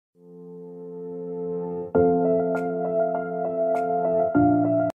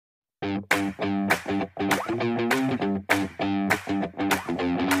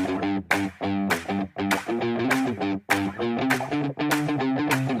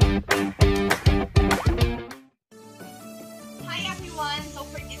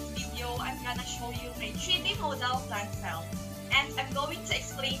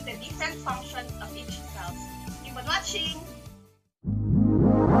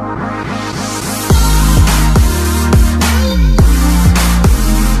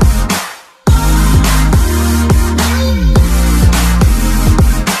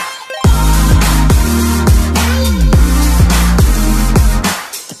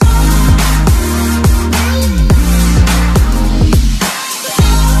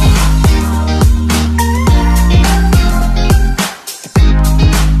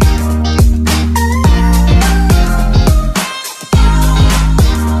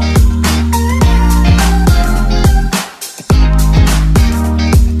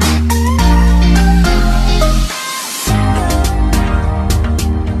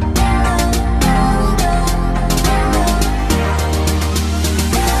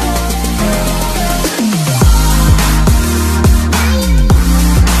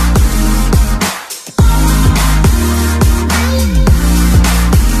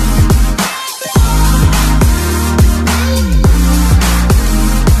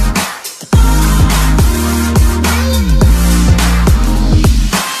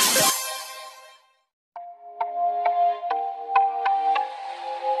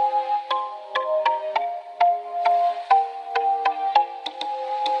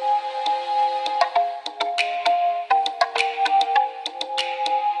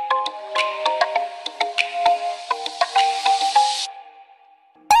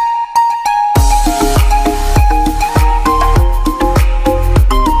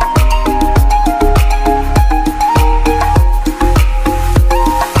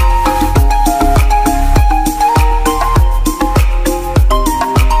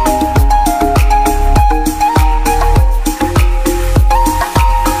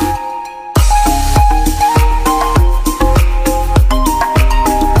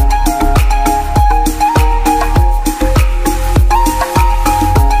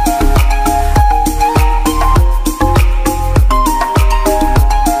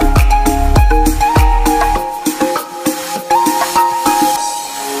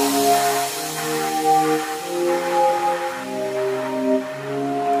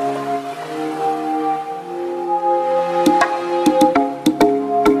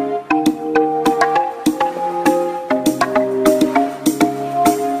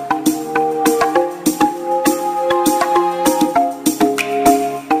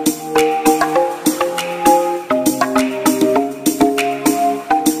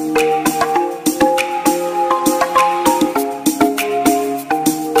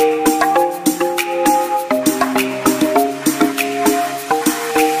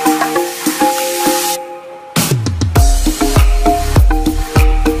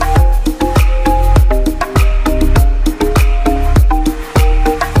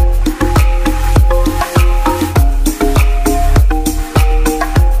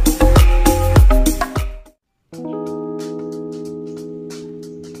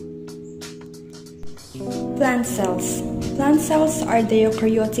Plant cells. Plant cells are the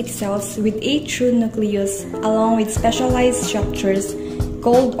eukaryotic cells with a true nucleus along with specialized structures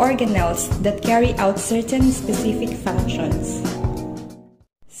called organelles that carry out certain specific functions.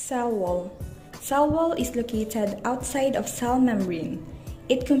 Cell wall. Cell wall is located outside of cell membrane.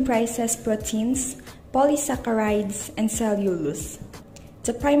 It comprises proteins, polysaccharides, and cellulose.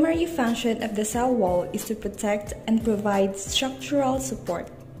 The primary function of the cell wall is to protect and provide structural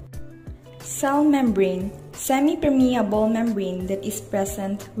support. Cell membrane, semi-permeable membrane that is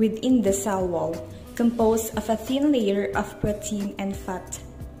present within the cell wall, composed of a thin layer of protein and fat.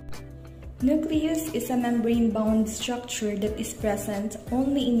 Nucleus is a membrane-bound structure that is present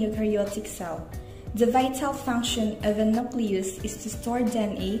only in eukaryotic cell. The vital function of a nucleus is to store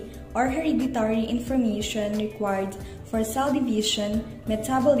DNA or hereditary information required for cell division,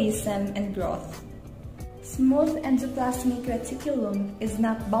 metabolism, and growth. Smooth endoplasmic reticulum is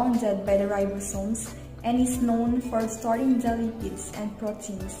not bounded by the ribosomes and is known for storing the lipids and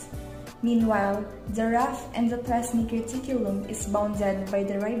proteins. Meanwhile, the rough endoplasmic reticulum is bounded by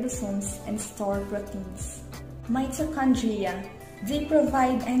the ribosomes and store proteins. Mitochondria. They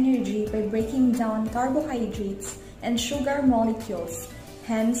provide energy by breaking down carbohydrates and sugar molecules.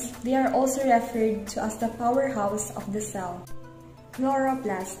 Hence, they are also referred to as the powerhouse of the cell.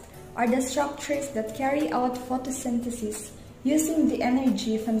 Chloroplasts are the structures that carry out photosynthesis using the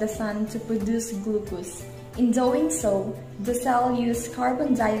energy from the sun to produce glucose. In doing so, the cell uses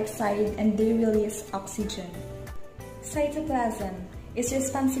carbon dioxide and they release oxygen. Cytoplasm is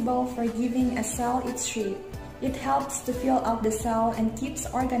responsible for giving a cell its shape. It helps to fill out the cell and keeps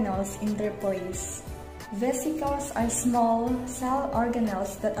organelles in their place. Vesicles are small cell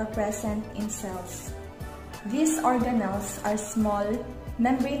organelles that are present in cells. These organelles are small,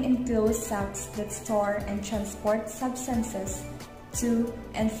 membrane-enclosed sacs that store and transport substances to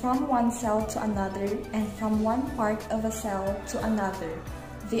and from one cell to another and from one part of a cell to another.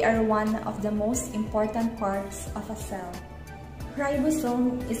 They are one of the most important parts of a cell.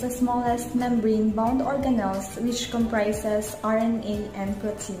 Ribosome is the smallest membrane-bound organelles which comprises RNA and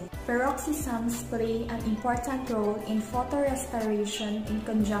protein. Peroxisomes play an important role in photorespiration in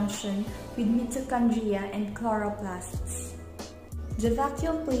conjunction with mitochondria and chloroplasts. The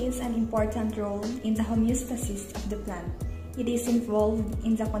vacuole plays an important role in the homeostasis of the plant. It is involved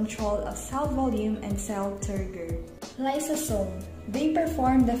in the control of cell volume and cell turgor. Lysosome. They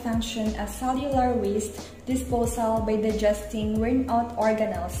perform the function of cellular waste disposal by digesting worn-out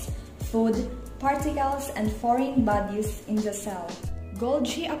organelles, food, particles, and foreign bodies in the cell.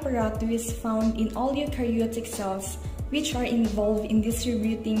 Golgi apparatus found in all eukaryotic cells, which are involved in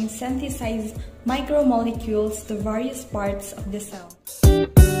distributing synthesized micromolecules to various parts of the cell.